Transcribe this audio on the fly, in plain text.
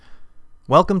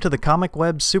Welcome to the Comic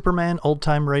Web Superman Old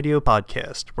Time Radio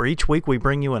Podcast, where each week we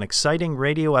bring you an exciting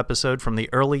radio episode from the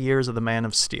early years of the Man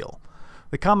of Steel.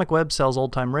 The Comic Web sells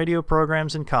old-time radio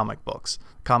programs and comic books.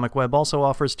 Comic Web also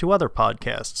offers two other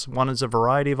podcasts. One is a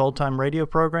variety of old-time radio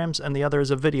programs, and the other is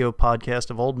a video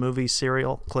podcast of old movies,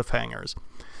 serial cliffhangers.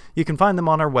 You can find them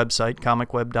on our website,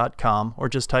 comicweb.com, or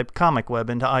just type Comic Web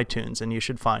into iTunes and you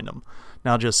should find them.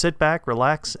 Now just sit back,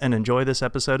 relax, and enjoy this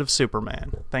episode of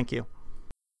Superman. Thank you.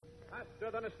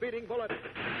 Faster than a speeding bullet.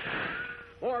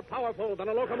 More powerful than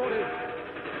a locomotive.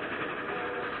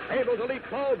 Able to leap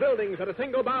tall buildings at a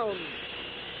single bound.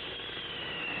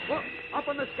 Look, up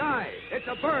in the sky. It's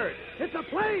a bird. It's a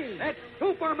plane. It's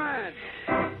Superman.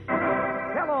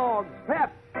 Kellogg's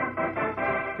Pep.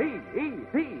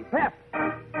 P-E-P, Pep.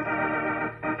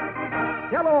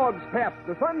 Kellogg's Pep,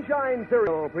 the Sunshine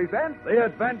Cereal, presents The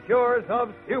Adventures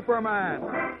of Superman.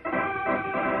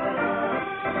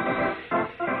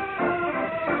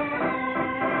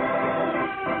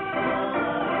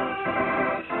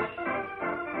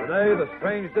 Today, the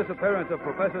strange disappearance of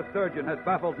Professor Sturgeon has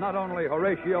baffled not only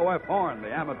Horatio F. Horn, the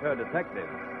amateur detective,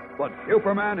 but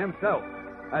Superman himself,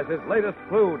 as his latest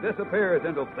clue disappears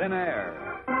into thin air.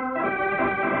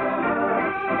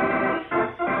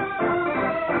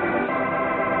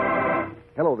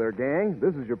 Hello there, gang.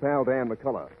 This is your pal Dan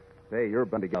McCullough. Say, you're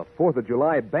bound to get a 4th of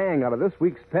July bang out of this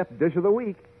week's Pep Dish of the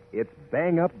Week. It's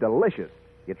Bang Up Delicious.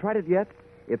 You tried it yet?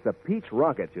 It's a peach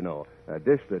rocket, you know, a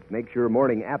dish that makes your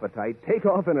morning appetite take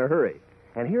off in a hurry.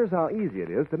 And here's how easy it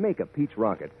is to make a peach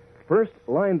rocket. First,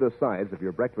 line the sides of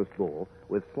your breakfast bowl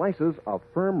with slices of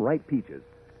firm, ripe peaches.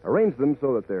 Arrange them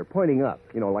so that they're pointing up,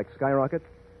 you know, like skyrockets.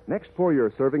 Next, pour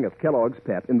your serving of Kellogg's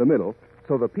Pep in the middle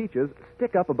so the peaches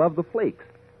stick up above the flakes.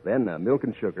 Then milk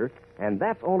and sugar, and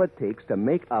that's all it takes to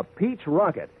make a peach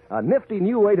rocket, a nifty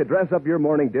new way to dress up your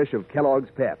morning dish of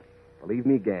Kellogg's Pep. Believe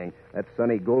me, gang, that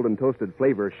sunny golden toasted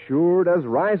flavor sure does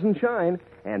rise and shine,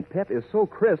 and Pep is so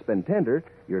crisp and tender,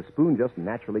 your spoon just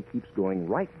naturally keeps going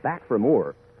right back for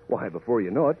more. Why, before you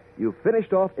know it, you've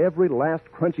finished off every last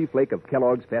crunchy flake of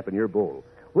Kellogg's Pep in your bowl,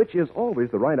 which is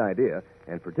always the right idea,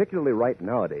 and particularly right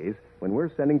nowadays when we're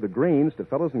sending the grains to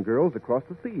fellows and girls across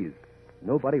the seas.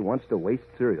 Nobody wants to waste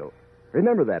cereal.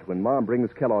 Remember that when Mom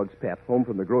brings Kellogg's Pep home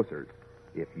from the grocer's.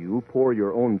 If you pour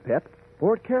your own Pep,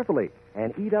 pour it carefully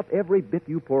and eat up every bit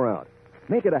you pour out.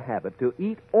 Make it a habit to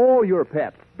eat all your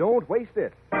Pep. Don't waste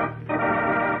it. And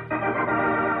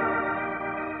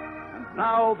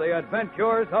now, the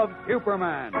adventures of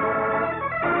Superman.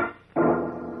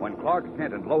 When Clark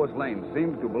Kent and Lois Lane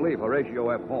seemed to believe Horatio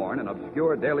F. Horn, an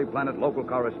obscure Daily Planet local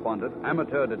correspondent,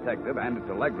 amateur detective, and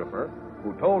telegrapher,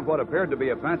 who told what appeared to be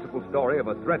a fanciful story of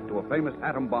a threat to a famous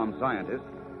atom bomb scientist,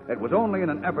 it was only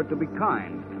in an effort to be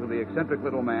kind to the eccentric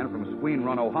little man from Squeen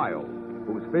Run, Ohio,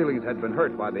 whose feelings had been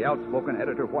hurt by the outspoken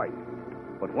Editor White.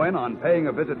 But when, on paying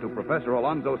a visit to Professor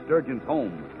Alonzo Sturgeon's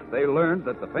home, they learned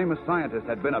that the famous scientist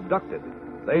had been abducted,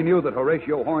 they knew that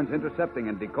Horatio Horn's intercepting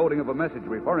and decoding of a message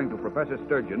referring to Professor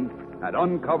Sturgeon had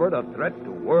uncovered a threat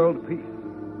to world peace.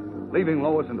 Leaving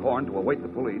Lois and Horn to await the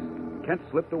police, Kent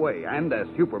slipped away and, as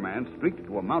Superman, streaked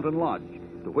to a mountain lodge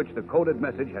to which the coded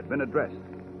message had been addressed.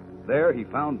 There he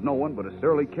found no one but a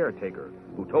surly caretaker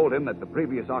who told him that the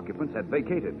previous occupants had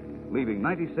vacated, leaving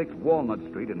 96 Walnut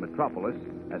Street in Metropolis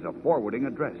as a forwarding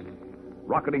address.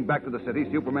 Rocketing back to the city,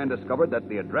 Superman discovered that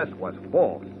the address was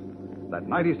false, that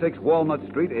 96 Walnut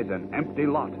Street is an empty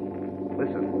lot.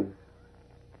 Listen.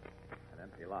 An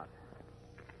empty lot.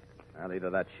 Well, either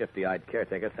that shifty-eyed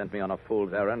caretaker sent me on a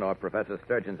fool's errand or Professor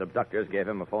Sturgeon's abductors gave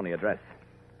him a phony address.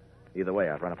 Either way,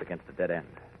 I've run up against a dead end.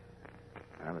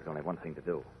 Well, there's only one thing to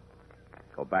do.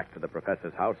 Go back to the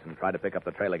professor's house and try to pick up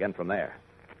the trail again from there.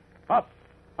 Up,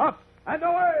 and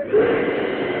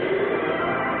away!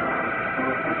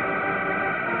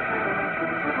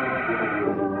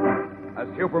 As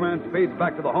Superman speeds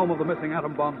back to the home of the missing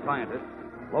atom bomb scientist,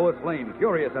 Lois Lane,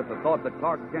 furious at the thought that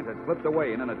Clark Kent had slipped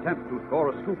away in an attempt to score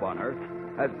a scoop on her,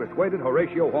 has persuaded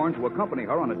Horatio Horn to accompany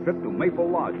her on a trip to Maple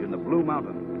Lodge in the Blue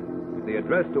Mountains, the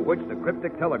address to which the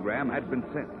cryptic telegram had been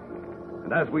sent.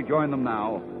 And as we join them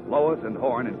now, Lois and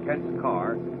Horn in Kent's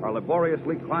car are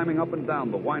laboriously climbing up and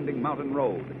down the winding mountain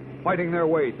road, fighting their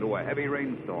way through a heavy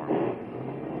rainstorm.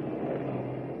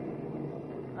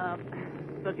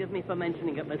 Forgive me for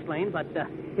mentioning it, Miss Lane, but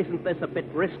isn't this a bit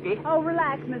risky? Oh,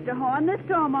 relax, Mr. Horn. This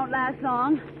storm won't last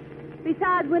long.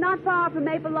 Besides, we're not far from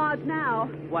Maple Lodge now.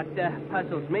 What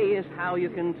puzzles me is how you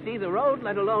can see the road,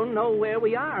 let alone know where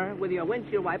we are, with your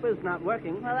windshield wipers not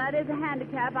working. Well, that is a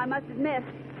handicap, I must admit.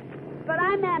 But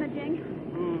I'm managing.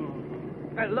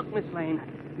 Look, Miss Lane,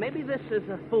 maybe this is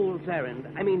a fool's errand.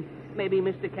 I mean, maybe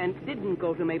Mr. Kent didn't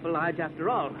go to Maple Lodge after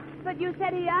all. But you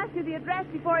said he asked you the address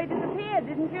before he disappeared,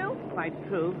 didn't you? Quite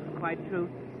true, quite true.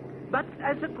 But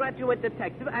as a graduate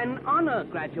detective, an honor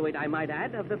graduate, I might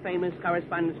add, of the famous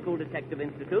Correspondence School Detective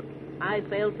Institute, I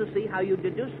fail to see how you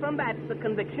deduce from that the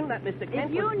conviction that Mr.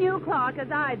 Kent If you knew Clark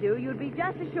as I do, you'd be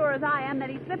just as sure as I am that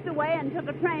he slipped away and took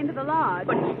a train to the lodge.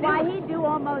 But still- Why, he'd do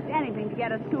almost anything to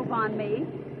get a scoop on me.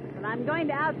 But I'm going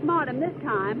to outsmart him this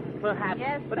time. Perhaps.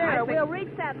 Yes, but sir. I think... We'll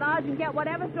reach that lodge and get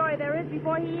whatever story there is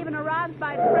before he even arrives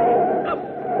by train.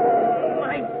 Oh,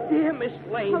 my dear Miss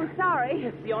Lane. Oh, sorry.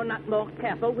 If you're not more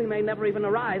careful, we may never even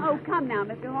arrive. Oh, come now,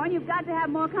 Mr. Horn. You've got to have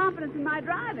more confidence in my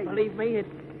driving. Believe me, it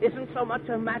isn't so much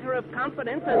a matter of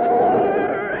confidence as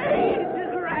a...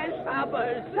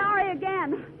 grasshoppers. Sorry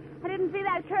again. I didn't see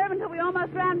that curve until we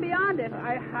almost ran beyond it.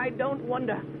 I don't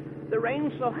wonder. The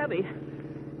rain's so heavy.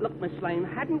 Look, Miss Lane,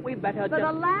 hadn't we better For just...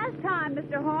 the last time,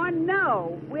 Mr. Horn,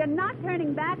 no. We're not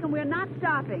turning back and we're not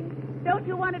stopping. Don't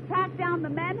you want to track down the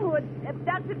men who had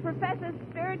abducted Professor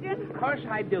Sturgeon? Of course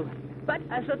I do. But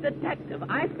as a detective,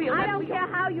 I feel I that don't care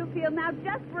how you feel. Now,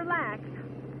 just relax.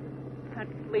 At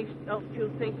least, don't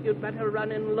you think you'd better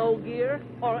run in low gear?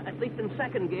 Or at least in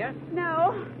second gear?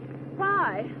 No.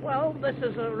 Why? Well, this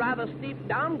is a rather steep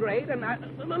downgrade, and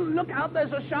look out,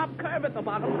 there's a sharp curve at the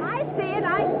bottom. I see it.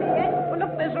 I see it. Well,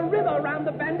 look, there's a river around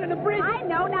the bend and a bridge. I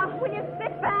know. Now, will you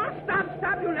sit back?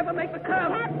 Stop, you'll never make the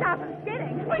curve. Can't stop. I'm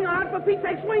skidding. Swing hard, for Pete's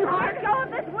sake, swing hard. Let go of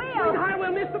this wheel. Swing hard,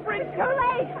 we'll miss the bridge. Too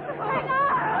late. Hang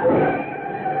on.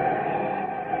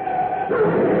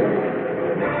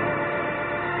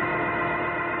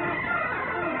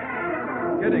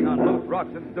 Skidding on loose rocks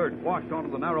and dirt, washed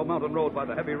onto the narrow mountain road by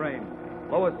the heavy rain.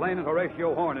 Lois Lane and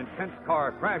Horatio Horn in Kent's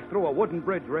car crashed through a wooden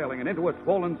bridge railing and into a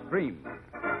swollen stream.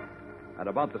 At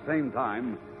about the same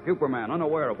time, Superman,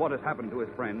 unaware of what has happened to his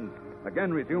friends,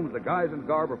 again resumes the guise and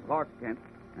garb of Clark Kent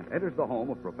and enters the home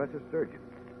of Professor Sturgeon.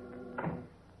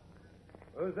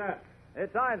 Who's that?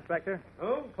 It's I, Inspector.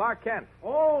 Who? Clark Kent.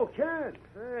 Oh, Kent.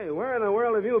 Hey, where in the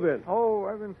world have you been? Oh,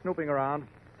 I've been snooping around.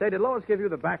 Say, did Lois give you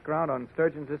the background on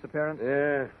Sturgeon's disappearance?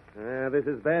 Yeah, this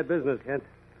is bad business, Kent.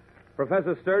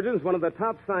 Professor Sturgeon's one of the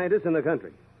top scientists in the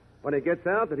country. When it gets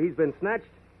out that he's been snatched,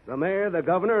 the mayor, the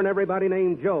governor, and everybody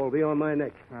named Joe will be on my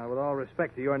neck. With all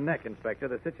respect to your neck, Inspector,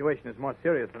 the situation is more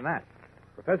serious than that.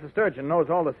 Professor Sturgeon knows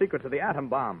all the secrets of the atom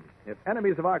bomb. If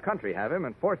enemies of our country have him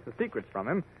and force the secrets from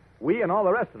him, we and all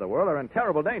the rest of the world are in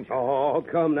terrible danger. Oh,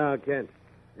 come now, Kent.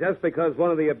 Just because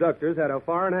one of the abductors had a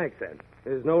foreign accent,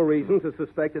 there's no reason to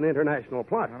suspect an international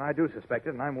plot. And I do suspect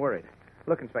it, and I'm worried.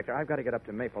 Look, Inspector, I've got to get up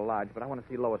to Maple Lodge, but I want to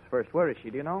see Lois first. Where is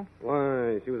she, do you know?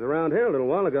 Why, she was around here a little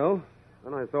while ago.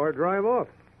 Then I saw her drive off.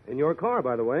 In your car,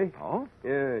 by the way. Oh?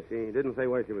 Yeah, she didn't say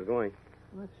where she was going.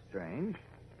 That's strange.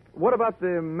 What about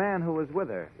the man who was with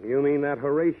her? You mean that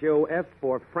Horatio F.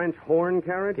 for French horn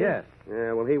character? Yes.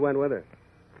 Yeah, well, he went with her.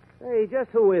 Hey, just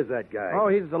who is that guy? Oh,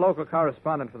 he's the local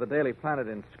correspondent for the Daily Planet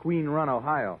in Squeen Run,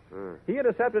 Ohio. He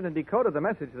intercepted and decoded the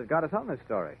message that got us on this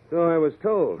story. So I was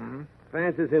told. Mm-hmm.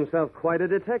 Fancies himself quite a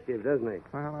detective, doesn't he?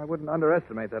 Well, I wouldn't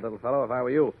underestimate that little fellow if I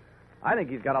were you. I think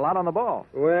he's got a lot on the ball.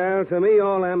 Well, to me,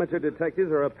 all amateur detectives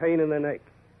are a pain in the neck.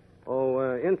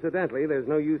 Oh, incidentally, there's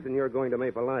no use in your going to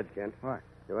Maple Lodge, Kent. Why?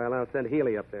 Well, I'll send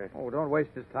Healy up there. Oh, don't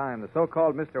waste his time. The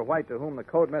so-called Mr. White to whom the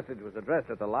code message was addressed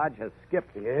at the lodge has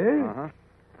skipped. Yeah? Uh-huh.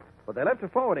 But they left a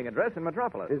forwarding address in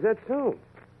Metropolis. Is that so?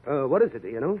 What is it, do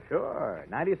you know? Sure.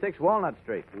 96 Walnut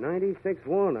Street. 96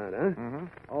 Walnut, huh? Mm-hmm.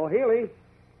 Oh, Healy,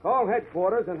 call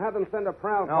headquarters and have them send a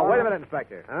prowl No, car. wait a minute,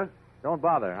 Inspector. Huh? Don't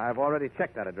bother. I've already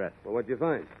checked that address. Well, what'd you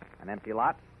find? An empty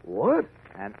lot. What?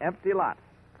 An empty lot.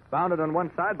 Bounded on one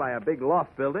side by a big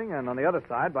loft building and on the other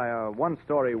side by a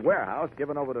one-story warehouse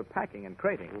given over to packing and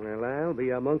crating. Well, I'll be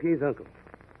a monkey's uncle.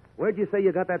 Where'd you say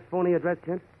you got that phony address,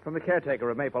 Kent? From the caretaker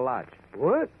of Maple Lodge.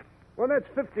 What? Well, that's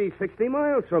 50, 60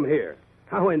 miles from here.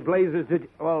 How in blazes did you...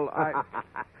 Well,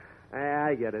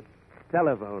 I get it.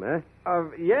 Telephone, huh?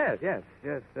 Yes.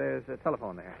 There's a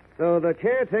telephone there. So the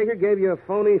caretaker gave you a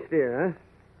phony steer, huh?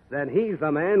 Then he's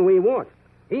the man we want.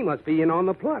 He must be in on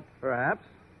the plot. Perhaps.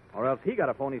 Or else he got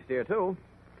a phony steer, too.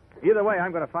 Either way,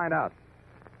 I'm going to find out.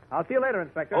 I'll see you later,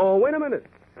 Inspector. Oh, wait a minute.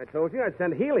 I told you I'd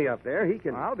send Healy up there. He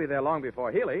can... I'll be there long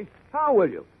before Healy. How will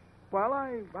you? Well,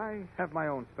 I have my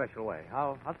own special way.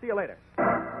 I'll see you later.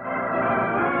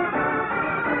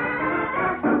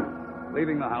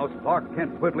 Leaving the house, Clark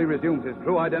Kent swiftly resumes his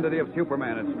true identity of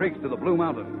Superman and streaks to the Blue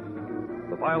Mountains.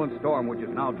 The violent storm, which is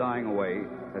now dying away,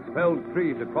 has felled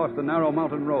trees across the narrow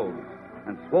mountain roads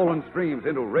and swollen streams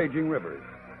into raging rivers.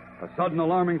 A sudden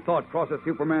alarming thought crosses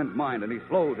Superman's mind, and he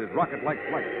slows his rocket-like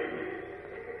flight.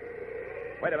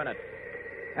 Wait a minute.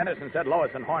 Henderson said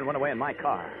Lois and Horn went away in my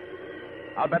car.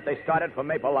 I'll bet they started for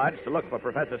Maple Lodge to look for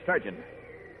Professor Sturgeon.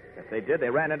 If they did, they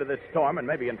ran into this storm and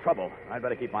may be in trouble. I'd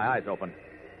better keep my eyes open.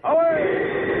 Away!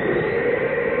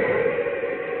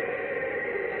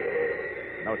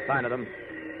 No sign of them.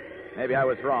 Maybe I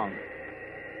was wrong.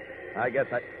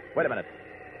 Wait a minute.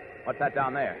 What's that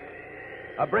down there?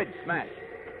 A bridge smashed.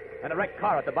 And a wrecked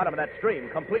car at the bottom of that stream,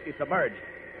 completely submerged.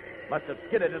 Must have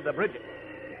skidded into the bridge.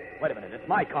 Wait a minute. It's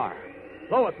my car.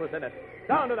 Lois was in it.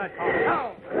 Down to that car.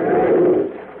 Down!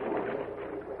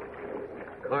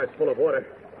 The car's full of water.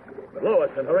 But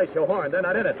Lois and Horatio Horn, they're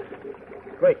not in it.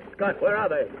 Great Scott, where are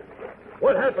they?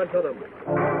 What happened to them?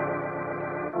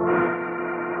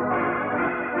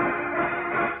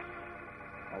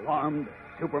 Alarmed,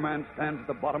 Superman stands at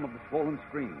the bottom of the swollen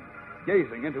stream,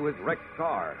 gazing into his wrecked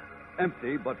car,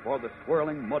 empty but for the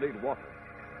swirling, muddied water.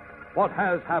 What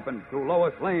has happened to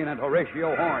Lois Lane and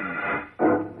Horatio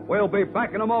Horn? We'll be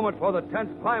back in a moment for the tense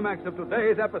climax of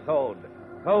today's episode.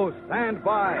 So stand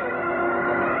by.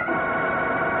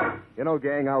 You know,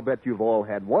 gang, I'll bet you've all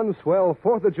had one swell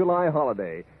 4th of July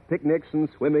holiday. Picnics and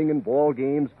swimming and ball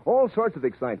games, all sorts of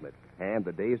excitement. And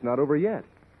the day's not over yet.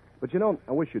 But, you know,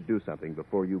 I wish you'd do something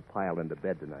before you pile into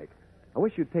bed tonight. I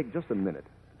wish you'd take just a minute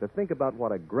to think about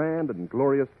what a grand and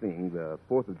glorious thing the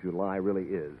 4th of July really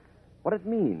is. What it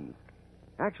means.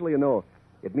 Actually, you know,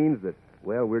 it means that,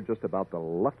 well, we're just about the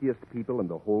luckiest people in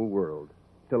the whole world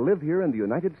to live here in the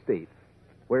United States,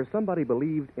 where somebody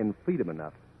believed in freedom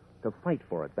enough to fight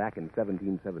for it back in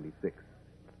 1776,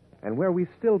 and where we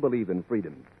still believe in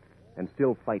freedom and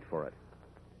still fight for it.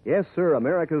 Yes, sir,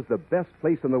 America's the best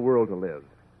place in the world to live.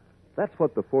 That's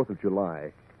what the 4th of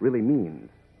July really means.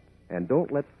 And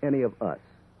don't let any of us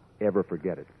ever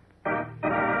forget it.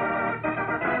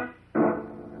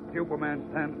 Superman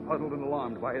stands puzzled and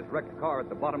alarmed by his wrecked car at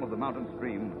the bottom of the mountain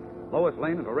stream. Lois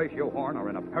Lane and Horatio Horn are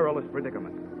in a perilous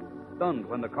predicament. Stunned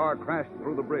when the car crashed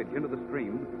through the bridge into the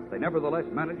stream, they nevertheless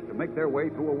managed to make their way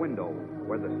through a window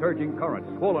where the surging current,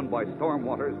 swollen by storm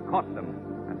waters, caught them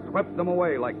and swept them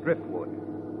away like driftwood.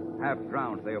 Half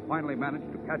drowned, they have finally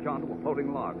managed to catch on to a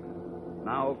floating log.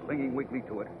 Now, clinging weakly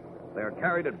to it, they are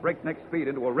carried at breakneck speed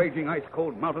into a raging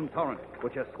ice-cold mountain torrent,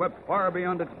 which has swept far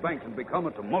beyond its banks and become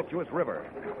a tumultuous river.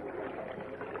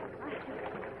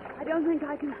 I don't think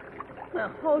I can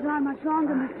hold on much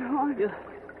longer, Mr. Horn.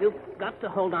 You've got to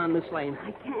hold on, Miss Lane.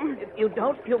 I can't. If you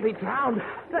don't, you'll be drowned.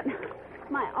 But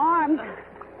my arms,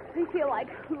 they feel like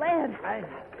lead.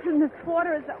 And this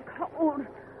water is so cold.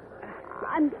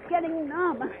 I'm getting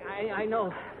numb. I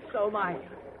know. So am I.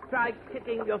 Try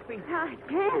kicking your feet. I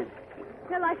can't.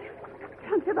 They're like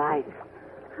chunks of ice.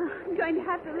 I'm going to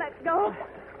have to let go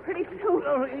pretty soon.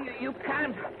 No, you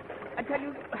can't. I tell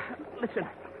you, listen,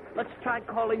 let's try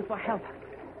calling for help.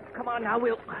 Come on now,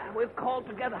 we'll call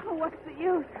together. Oh, what's the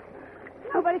use?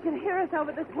 Nobody can hear us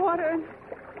over this water, and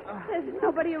there's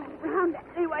nobody around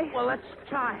anyway. Well, let's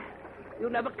try. You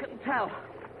never can tell.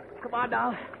 Come on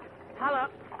now. Holler.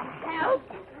 Help!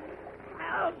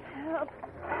 Help! Help!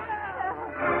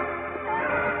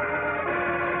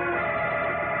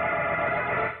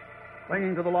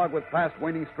 Clinging to the log with fast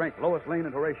waning strength, Lois Lane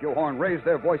and Horatio Horn raised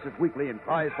their voices weakly in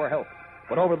cries for help.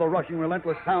 But over the rushing,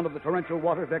 relentless sound of the torrential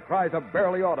waters, their cries are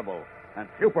barely audible, and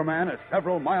Superman is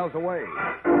several miles away.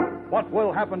 What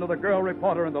will happen to the girl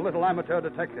reporter and the little amateur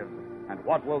detective? And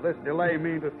what will this delay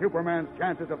mean to Superman's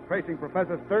chances of tracing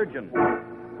Professor Sturgeon?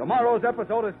 Tomorrow's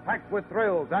episode is packed with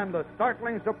thrills and a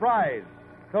startling surprise,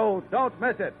 so don't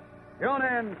miss it. Tune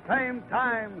in, same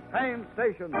time, same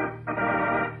station.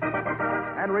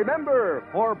 And remember,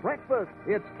 for breakfast,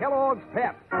 it's Kellogg's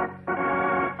Pep.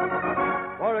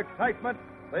 For excitement,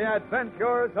 the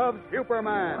adventures of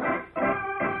Superman.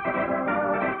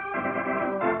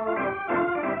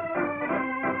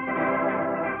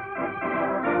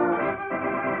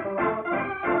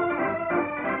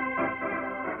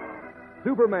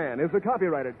 Superman is a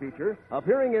copyrighted feature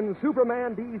appearing in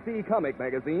Superman DC comic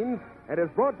magazines and is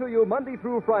brought to you Monday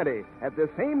through Friday at the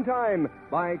same time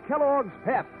by Kellogg's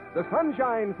Pep, the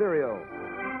Sunshine Cereal.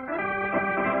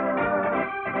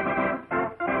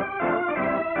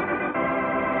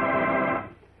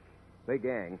 Say,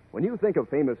 gang, when you think of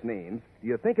famous names, do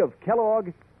you think of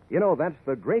Kellogg? You know, that's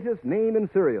the greatest name in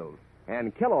cereals.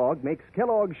 And Kellogg makes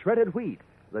Kellogg shredded wheat,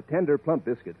 the tender, plump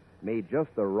biscuits, made just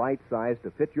the right size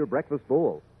to fit your breakfast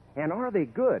bowl. And are they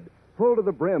good? Full to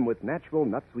the brim with natural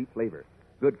nut-sweet flavor.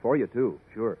 Good for you, too,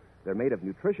 sure. They're made of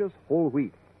nutritious whole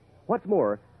wheat. What's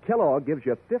more, Kellogg gives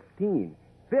you 15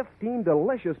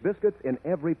 delicious biscuits in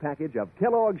every package of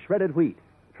Kellogg shredded wheat.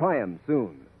 Try 'em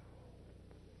soon.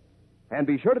 And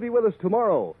be sure to be with us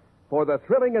tomorrow for the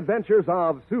thrilling adventures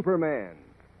of Superman.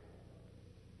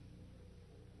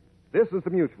 This is the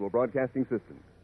Mutual Broadcasting System.